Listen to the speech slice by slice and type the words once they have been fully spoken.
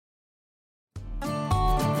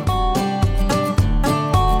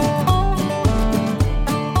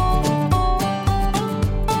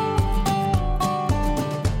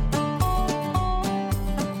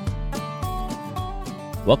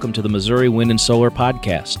Welcome to the Missouri Wind and Solar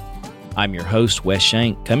Podcast. I'm your host, Wes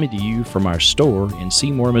Shank, coming to you from our store in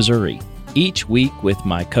Seymour, Missouri. Each week with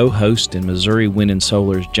my co-host and Missouri Wind and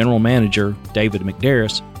Solar's General Manager, David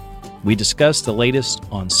McDarris, we discuss the latest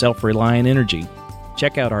on self-reliant energy.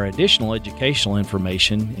 Check out our additional educational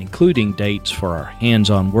information, including dates for our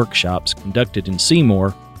hands-on workshops conducted in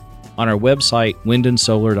Seymour, on our website,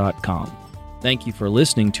 windandsolar.com. Thank you for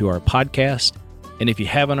listening to our podcast, and if you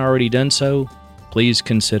haven't already done so, please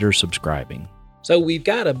consider subscribing. So we've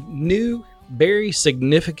got a new, very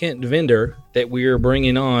significant vendor that we're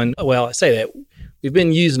bringing on. Well, I say that. We've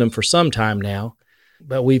been using them for some time now,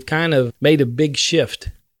 but we've kind of made a big shift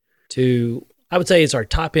to, I would say it's our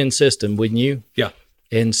top-end system, wouldn't you? Yeah.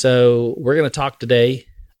 And so we're going to talk today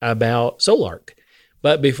about Sol-Ark.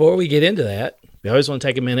 But before we get into that, we always want to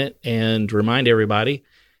take a minute and remind everybody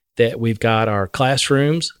that we've got our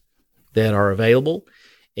classrooms that are available.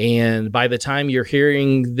 And by the time you're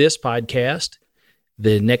hearing this podcast,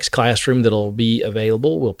 the next classroom that'll be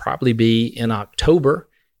available will probably be in October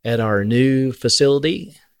at our new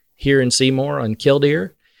facility here in Seymour on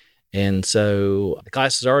Killdeer. And so the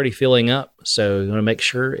class is already filling up. So you want to make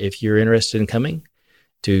sure if you're interested in coming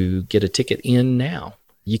to get a ticket in now.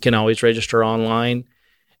 You can always register online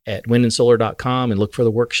at windandsolar.com and look for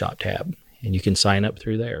the workshop tab, and you can sign up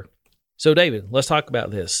through there. So David, let's talk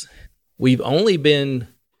about this. We've only been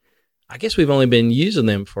using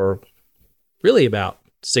them for really about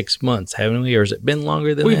 6 months, haven't we? Or has it been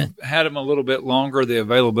longer than that? We've had them a little bit longer. The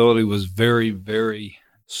availability was very, very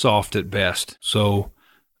soft at best. So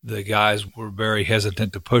the guys were very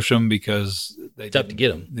hesitant to push them because it's tough to get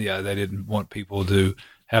them. Yeah, they didn't want people to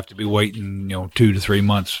have to be waiting, 2 to 3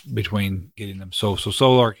 months between getting them. So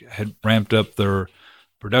Sol-Ark had ramped up their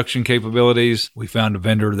production capabilities. We found a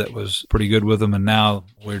vendor that was pretty good with them, and now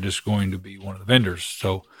we're just going to be one of the vendors.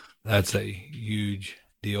 So that's a huge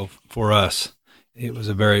deal for us. It was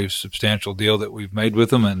a very substantial deal that we've made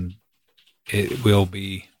with them, and it will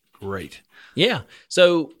be great. Yeah.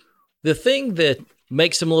 So the thing that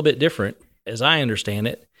makes them a little bit different, as I understand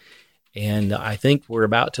it, and I think we're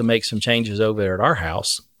about to make some changes over there at our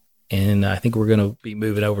house, and I think we're going to be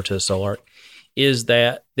moving over to the Sol-Ark, is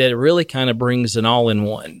that it really kind of brings an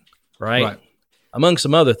all-in-one, right? Among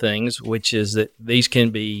some other things, which is that these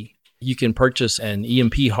can be, you can purchase an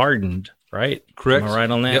EMP hardened, right? Correct. Am I right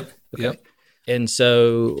on that? Yep. Okay. Yep. And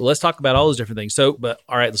so let's talk about all those different things. So, but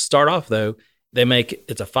all right, let's start off though. They make,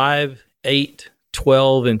 it's a 5, 8,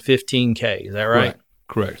 12, and 15K. Is that right?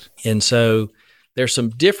 Correct. And so there's some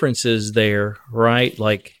differences there, right?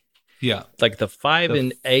 Like the 5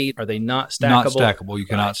 and 8, are they not stackable? Not stackable. You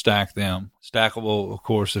cannot stack them. Stackable, of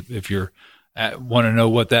course, if you're want to know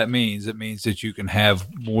what that means, it means that you can have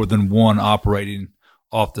more than one operating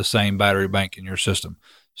off the same battery bank in your system.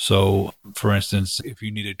 So, for instance, if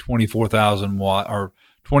you needed 24,000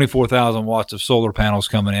 watts of solar panels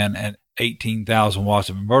coming in and 18,000 watts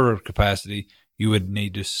of inverter capacity, you would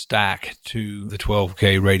need to stack to the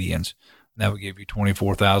 12K Radians. That would give you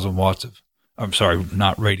 24,000 watts of, I'm sorry,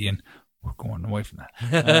 not Radian. We're going away from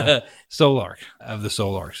that. Sol-Ark, of the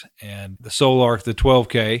Sol-Arks. And the Sol-Ark, the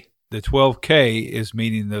 12K is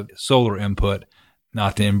meaning the solar input,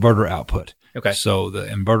 not the inverter output. Okay. So the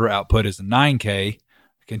inverter output is the 9K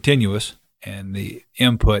continuous, and the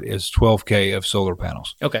input is 12K of solar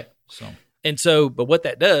panels. Okay. But what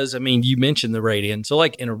that does, I mean, you mentioned the Radian. So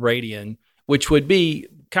like in a Radian, which would be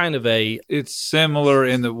kind of it's similar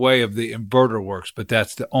in the way of the inverter works, but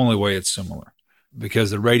that's the only way it's similar,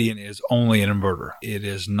 because the Radian is only an inverter. It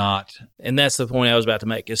is not. And that's the point I was about to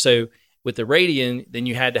make. So with the Radian, then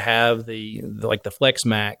you had to have the Flex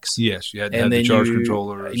Max. Yes, you had to have the charge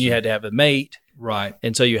controller. And you had to have a mate. Right.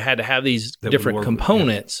 And so you had to have these different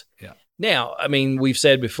components. Yeah. Now, I mean, we've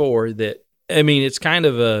said before that, I mean, it's kind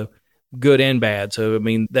of a good and bad. So, I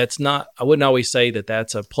mean, that's not, I wouldn't always say that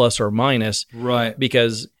that's a plus or minus. Right.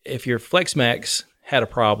 Because if your Flex Max had a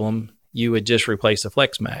problem, you would just replace the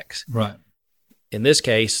Flex Max. Right. In this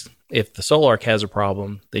case, if the Sol-Ark has a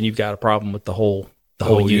problem, then you've got a problem with the whole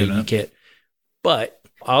unit. You can't. But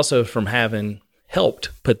also from having helped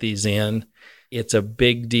put these in, it's a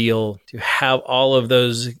big deal to have all of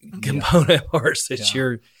those component parts that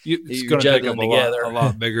you're going to take up a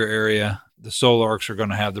lot bigger area. The Sol-Arks are going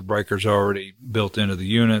to have the breakers already built into the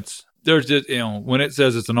units. There's just, when it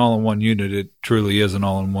says it's an all-in-one unit, it truly is an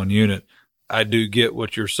all-in-one unit. I do get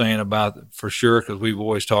what you're saying about it for sure, because we've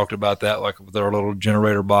always talked about that, like with our little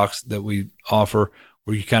generator box that we offer,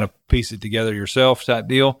 where you kind of piece it together yourself type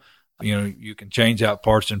deal. You can change out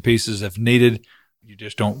parts and pieces if needed. You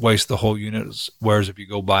just don't waste the whole unit. Whereas if you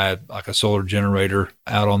go buy a solar generator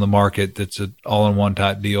out on the market that's an all-in-one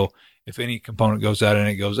type deal, if any component goes out and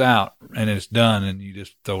it goes out and it's done and you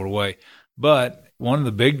just throw it away. But one of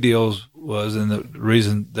the big deals was, and the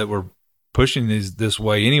reason that we're pushing these this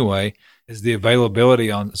way anyway, is the availability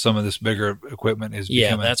on some of this bigger equipment is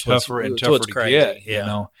becoming tougher and tougher to get. Yeah. You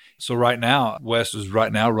know, so right now, Wes is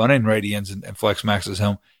right now running Radians and FlexMaxes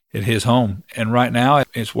home at his home, and right now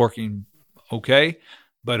it's working okay.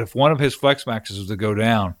 But if one of his FlexMaxes was to go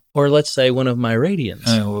down, or let's say one of my Radians,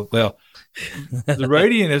 well, the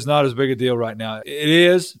Radian is not as big a deal right now. It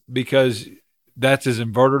is because that's his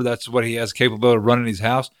inverter. That's what he has capability of running his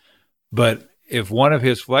house. But if one of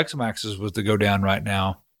his FlexMaxes was to go down right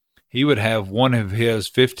now, he would have one of his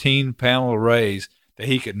 15-panel arrays that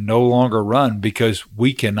he could no longer run because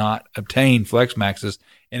we cannot obtain FlexMaxes,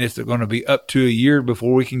 and it's going to be up to a year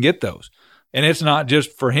before we can get those. And it's not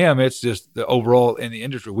just for him. It's just the overall in the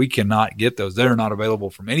industry. We cannot get those. They're not available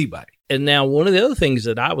from anybody. And now one of the other things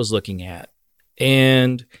that I was looking at,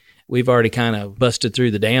 and we've already kind of busted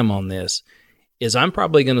through the dam on this, is I'm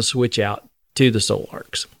probably going to switch out to the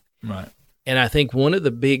Solarks. Right. And I think one of the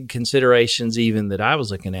big considerations even that I was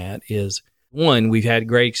looking at is, one, we've had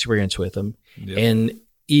great experience with them. Yep. And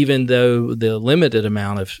even though the limited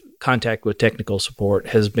amount of contact with technical support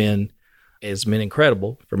has been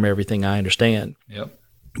incredible from everything I understand. Yep.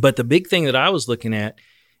 But the big thing that I was looking at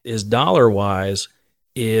is dollar-wise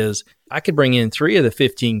is I could bring in 3 of the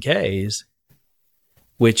 15Ks,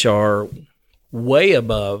 which are way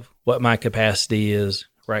above what my capacity is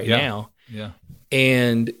right now. Yeah.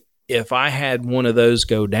 And if I had one of those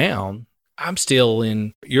go down, I'm still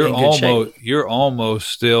in good shape. You're almost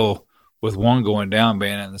still with one going down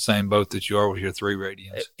being in the same boat that you are with your 3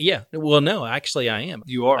 Radians. Yeah. Well, no, actually I am.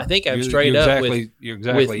 You are. I think I'm you're straight up with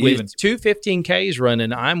even. 2 15Ks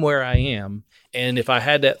running, I'm where I am. And if I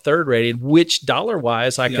had that third Radian, which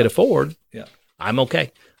dollar-wise I could afford, I'm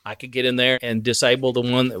okay. I could get in there and disable the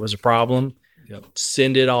one that was a problem,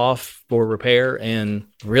 send it off for repair, and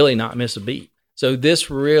really not miss a beat. So this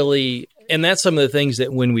really, and that's some of the things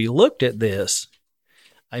that when we looked at this,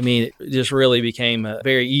 I mean, it just really became a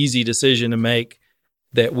very easy decision to make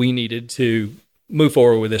that we needed to move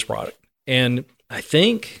forward with this product. And I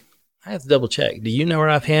think, I have to double check. Do you know where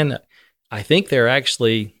I've had? I think they're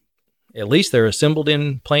actually, at least they're assembled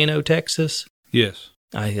in Plano, Texas. Yes.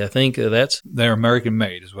 I think they're American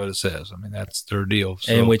made is what it says. I mean, that's their deal.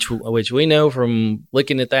 So. And which we know from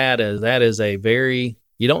looking at that is a very,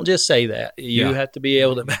 you don't just say that. You have to be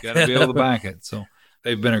able to back it. You got to be able to back it. So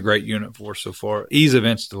they've been a great unit for us so far. Ease of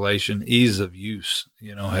installation, ease of use,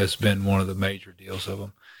 has been one of the major deals of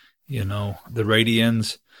them. The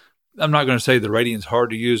Radians, I'm not going to say the Radian's hard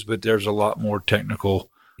to use, but there's a lot more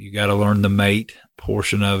technical. You got to learn the mate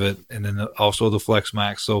portion of it, and then also the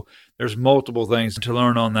FlexMax. So there's multiple things to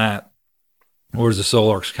learn on that. Whereas the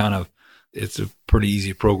Solark's it's a pretty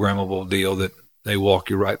easy programmable deal that they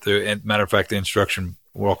walk you right through. And matter of fact, the instruction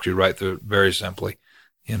walks you right through it very simply,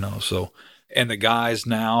 so, and the guys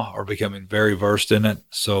now are becoming very versed in it.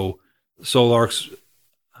 So Solark's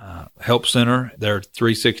help center, they're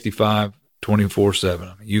 365, 24/7.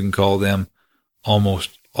 I mean, you can call them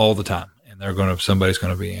almost all the time, and somebody's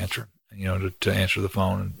going to be answering, to answer the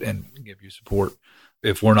phone and give you support.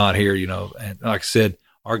 If we're not here, and like I said,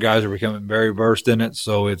 our guys are becoming very versed in it.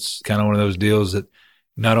 So it's kind of one of those deals that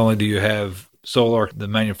not only do you have Solark, the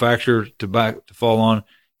manufacturer, to fall on,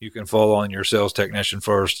 you can fall on your sales technician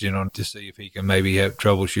first, to see if he can maybe have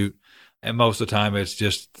troubleshoot. And most of the time it's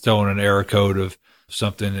just throwing an error code of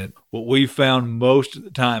something that what we found most of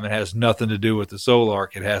the time, it has nothing to do with the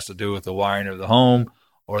Solark. It has to do with the wiring of the home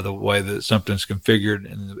or the way that something's configured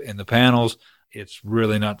in the panels. It's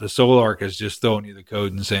really not. The Solark is just throwing you the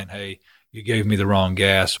code and saying, hey, you gave me the wrong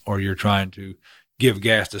gas, or you're trying to give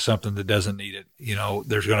gas to something that doesn't need it.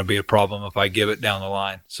 There's going to be a problem if I give it down the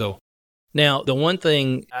line. So now the one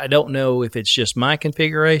thing, I don't know if it's just my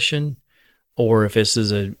configuration or if this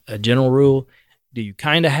is a general rule. Do you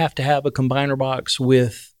kind of have to have a combiner box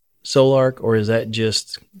with Solark, or is that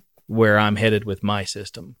just where I'm headed with my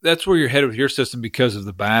system? That's where you're headed with your system because of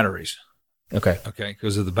the batteries. Okay,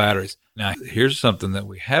 because of the batteries. Now, here's something that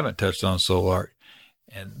we haven't touched on Solark,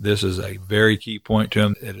 and this is a very key point to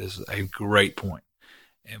them. It is a great point.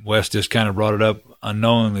 And Wes just kind of brought it up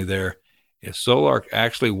unknowingly there, is Solark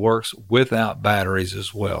actually works without batteries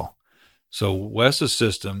as well. So Wes's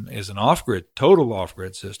system is an total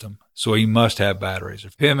off-grid system, so he must have batteries.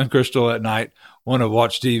 If him and Crystal at night want to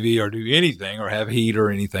watch TV or do anything or have heat or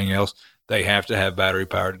anything else, they have to have battery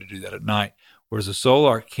power to do that at night. Whereas a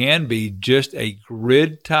Solark can be just a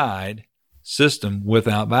grid-tied system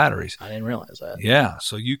without batteries. I didn't realize that. Yeah,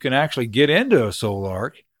 so you can actually get into a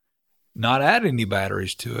Solark, not add any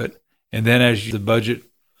batteries to it, and then as the budget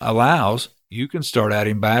allows, you can start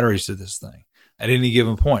adding batteries to this thing at any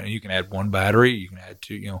given point. And you can add one battery, you can add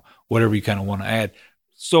two, whatever you kind of want to add,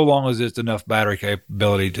 so long as it's enough battery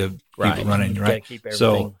capability to keep it running, right? Keep everything.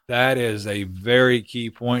 So that is a very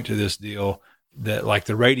key point to this deal, that like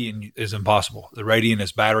the Radian is impossible. The Radian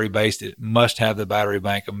is battery based. It must have the battery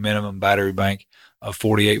bank, a minimum battery bank of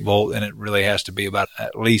 48 volt. And it really has to be about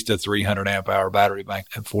at least a 300 amp hour battery bank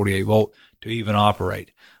at 48 volt to even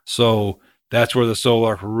operate. So that's where the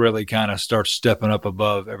Solark really kind of starts stepping up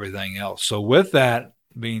above everything else. So with that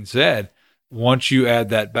being said, once you add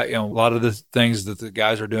that back, a lot of the things that the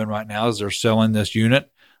guys are doing right now is they're selling this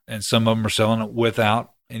unit, and some of them are selling it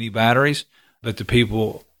without any batteries. But the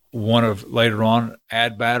people want to later on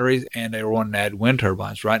add batteries, and they want to add wind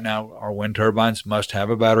turbines. Right now, our wind turbines must have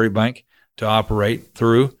a battery bank to operate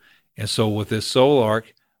through. And so with this Solark,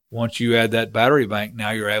 once you add that battery bank, now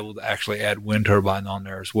you're able to actually add wind turbine on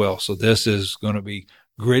there as well. So this is going to be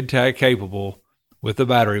grid tie capable with the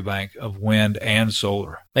battery bank of wind and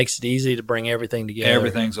solar. Makes it easy to bring everything together.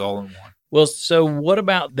 Everything's all in one. Well, so what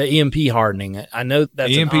about the EMP hardening? I know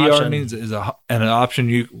that's EMP an option. hardening is an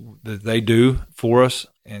option that they do for us,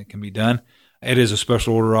 and it can be done. It is a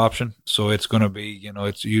special order option, so it's going to be,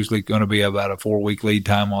 it's usually going to be about a 4-week lead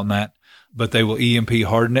time on that. But they will EMP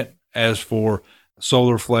harden it. As for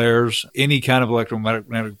solar flares, any kind of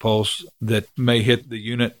electromagnetic pulse that may hit the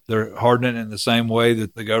unit, they're hardening it in the same way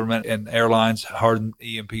that the government and airlines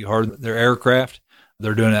EMP harden their aircraft.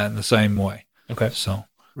 They're doing that in the same way. Okay. So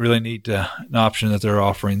really neat an option that they're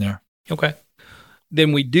offering there. Okay.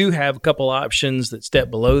 Then we do have a couple options that step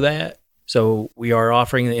below that. So we are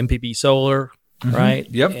offering the MPP Solar, right?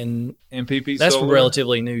 Yep. And MPP that's Solar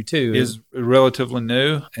relatively new too. is relatively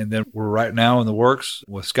new. And then we're right now in the works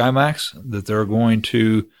with SkyMax that they're going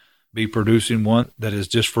to be producing one that is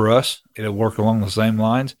just for us. It'll work along the same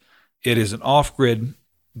lines. It is an off-grid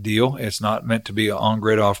deal. It's not meant to be an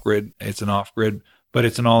on-grid, off-grid. It's an off-grid, but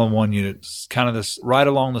it's an all-in-one unit. It's kind of this right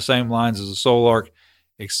along the same lines as a Solark,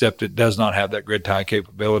 except it does not have that grid tie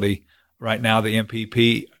capability. Right now, the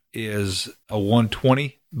MPP is a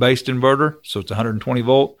 120 based inverter, so it's 120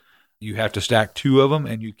 volt. You have to stack 2 of them,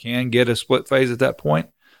 and you can get a split phase at that point.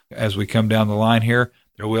 As we come down the line here,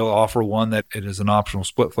 they will offer one that it is an optional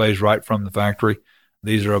split phase right from the factory.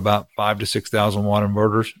 These are about 5,000 to 6,000 watt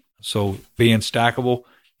inverters. So being stackable,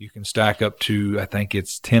 you can stack up to, I think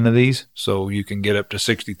it's 10 of these. So you can get up to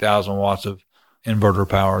 60,000 watts of inverter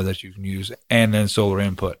power that you can use, and then solar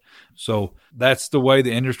input. So that's the way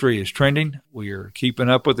the industry is trending. We are keeping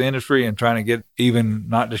up with the industry and trying to get even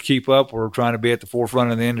not just keep up, we're trying to be at the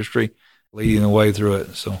forefront of the industry, leading the way through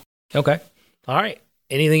it. So, okay. All right.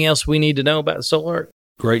 Anything else we need to know about the Solark?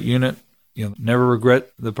 Great unit. You'll never regret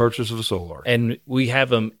the purchase of a Solark. And we have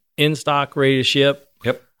them in stock, ready to ship.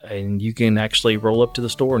 Yep. And you can actually roll up to the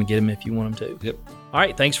store and get them if you want them to. Yep. All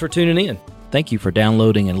right. Thanks for tuning in. Thank you for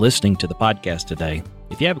downloading and listening to the podcast today.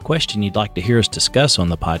 If you have a question you'd like to hear us discuss on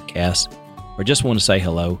the podcast, or just want to say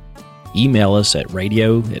hello, email us at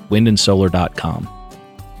radio@windandsolar.com.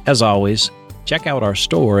 As always, check out our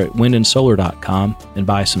store at windandsolar.com and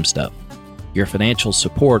buy some stuff. Your financial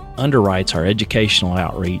support underwrites our educational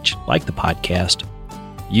outreach, like the podcast,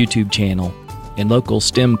 YouTube channel, and local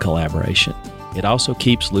STEM collaboration. It also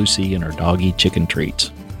keeps Lucy and her doggy chicken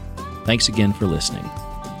treats. Thanks again for listening.